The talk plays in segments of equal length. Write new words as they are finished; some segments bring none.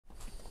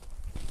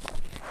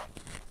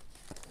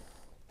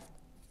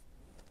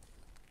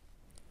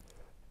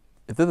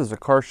this is a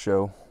car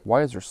show,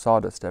 why is there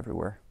sawdust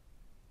everywhere?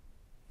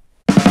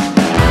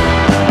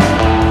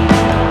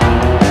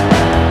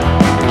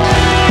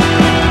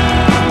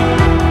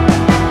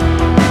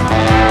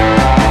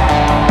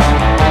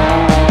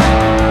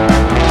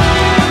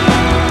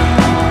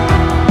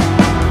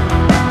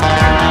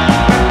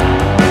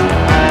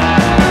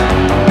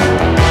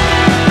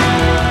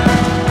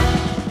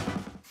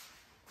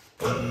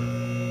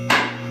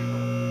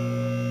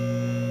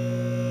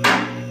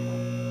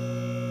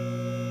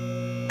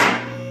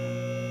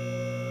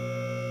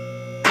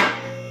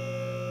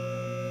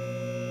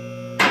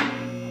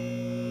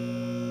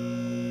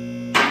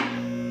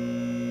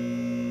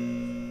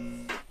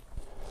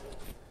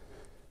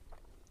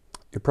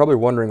 You're probably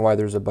wondering why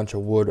there's a bunch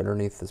of wood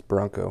underneath this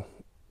Bronco.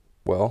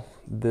 Well,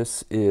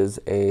 this is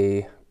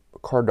a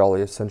car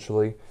dolly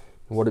essentially.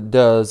 And what it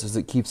does is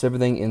it keeps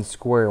everything in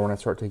square when I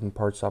start taking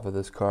parts off of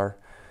this car.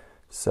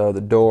 So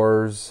the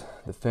doors,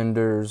 the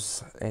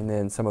fenders, and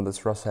then some of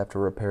this rust I have to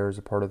repair as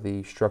a part of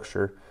the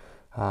structure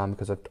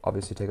because I've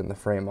obviously taken the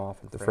frame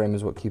off. The frame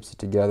is what keeps it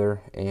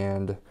together,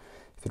 and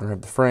if you don't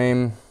have the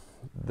frame,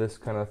 this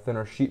kind of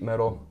thinner sheet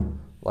metal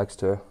likes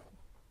to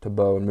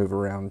bow and move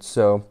around.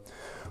 So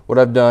what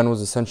I've done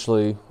was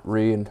essentially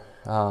remake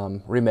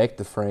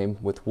the frame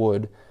with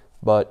wood,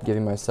 but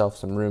giving myself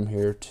some room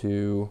here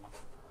to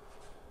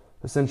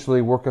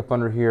essentially work up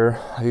under here.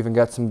 I've even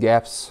got some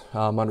gaps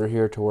under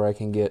here to where I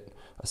can get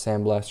a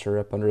sandblaster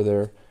up under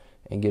there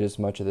and get as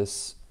much of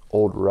this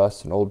old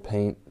rust and old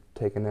paint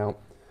taken out.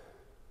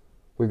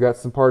 We've got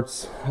some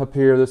parts up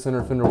here, this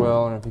inner fender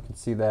well, and if you can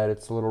see that,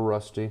 it's a little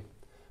rusty.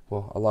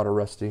 Well, a lot of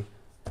rusty.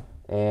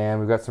 And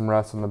we've got some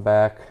rust on the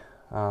back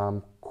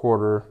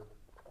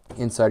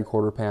inside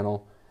quarter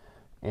panel,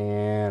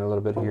 and a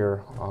little bit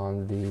here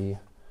on the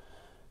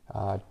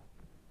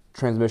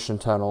transmission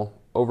tunnel.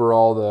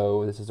 Overall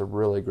though, this is a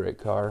really great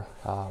car.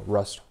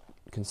 Rust,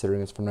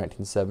 considering it's from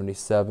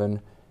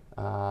 1977.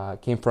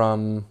 It came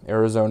from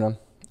Arizona.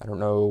 I don't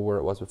know where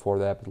it was before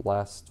that, but the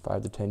last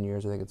 5 to 10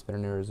 years I think it's been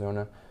in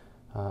Arizona,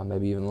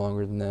 maybe even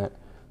longer than that.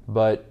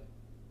 But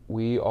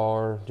we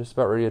are just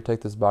about ready to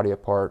take this body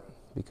apart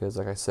because,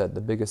 like I said,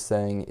 the biggest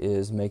thing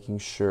is making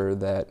sure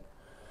that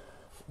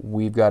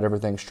we've got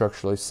everything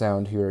structurally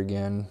sound here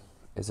again,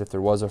 as if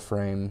there was a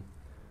frame,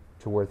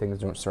 to where things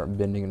don't start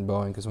bending and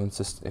bowing,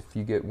 because if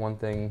you get one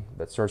thing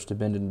that starts to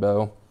bend and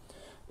bow,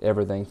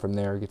 everything from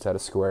there gets out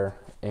of square,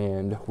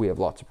 and we have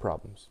lots of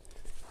problems.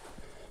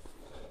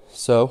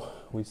 So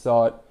we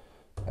saw it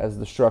as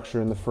the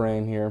structure in the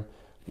frame here.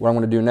 What I'm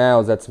going to do now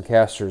is add some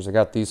casters. I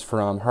got these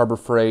from Harbor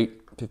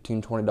Freight,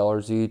 $15,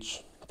 $20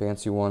 each,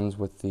 fancy ones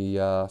with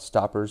the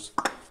stoppers,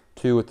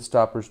 2 with the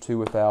stoppers, 2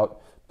 without,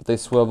 but they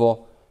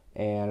swivel,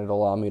 and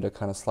it'll allow me to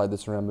kind of slide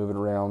this around, move it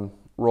around,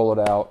 roll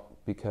it out,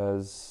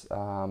 because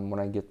when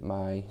I get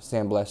my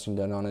sandblasting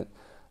done on it,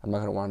 I'm not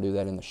going to want to do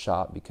that in the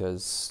shop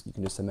because you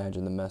can just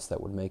imagine the mess that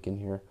would make in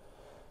here.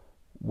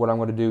 What I'm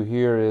going to do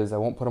here is I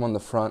won't put them on the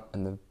front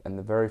and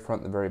the very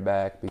front and the very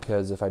back,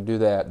 because if I do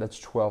that, that's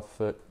 12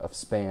 foot of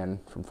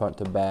span from front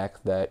to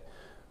back that,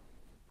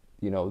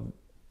 you know,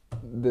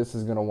 this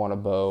is going to want to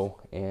bow,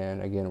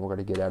 and again, we're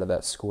going to get out of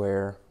that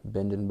square.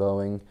 Bend and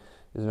bowing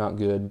is not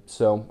good.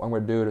 So what I'm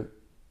going to do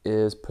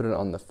is put it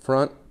on the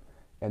front,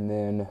 and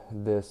then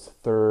this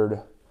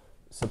third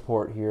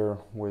support here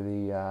where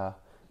the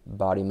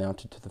body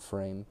mounted to the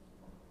frame.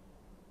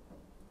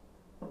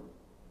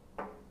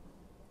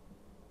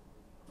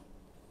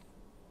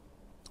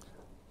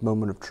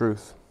 Moment of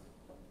truth.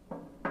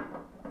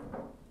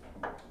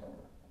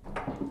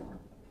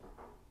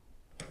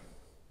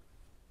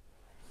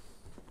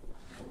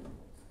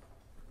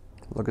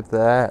 Look at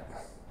that.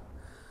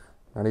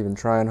 Not even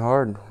trying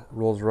hard,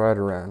 rolls right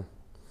around.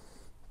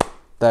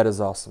 That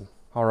is awesome.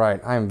 All right,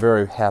 I am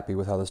very happy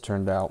with how this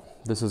turned out.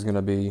 This is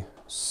gonna be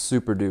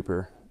super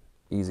duper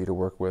easy to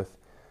work with,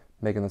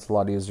 making this a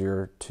lot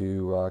easier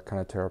to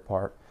kind of tear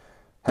apart.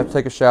 Have to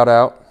take a shout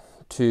out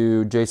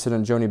to Jason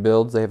and Joni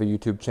Builds. They have a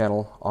YouTube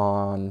channel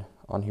on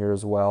here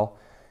as well.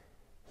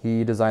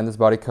 He designed this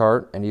body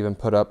cart and even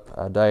put up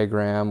a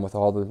diagram with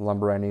all the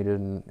lumber I needed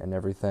and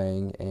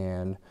everything.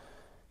 And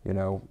you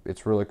know,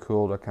 it's really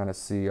cool to kind of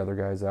see other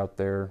guys out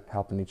there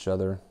helping each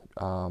other,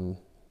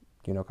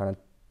 you know, kind of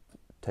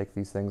take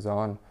these things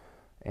on.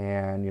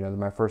 And you know,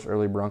 my first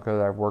Early Bronco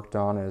that I've worked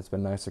on, and it's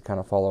been nice to kind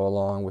of follow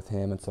along with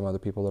him and some other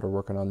people that are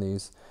working on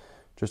these,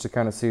 just to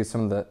kind of see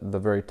some of the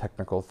very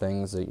technical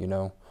things that, you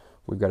know,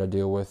 we've got to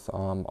deal with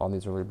on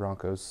these Early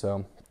Broncos.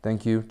 So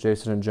thank you,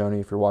 Jason and Joni,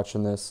 if you're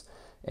watching this,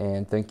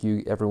 and thank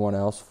you everyone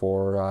else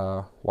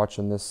for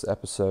watching this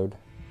episode.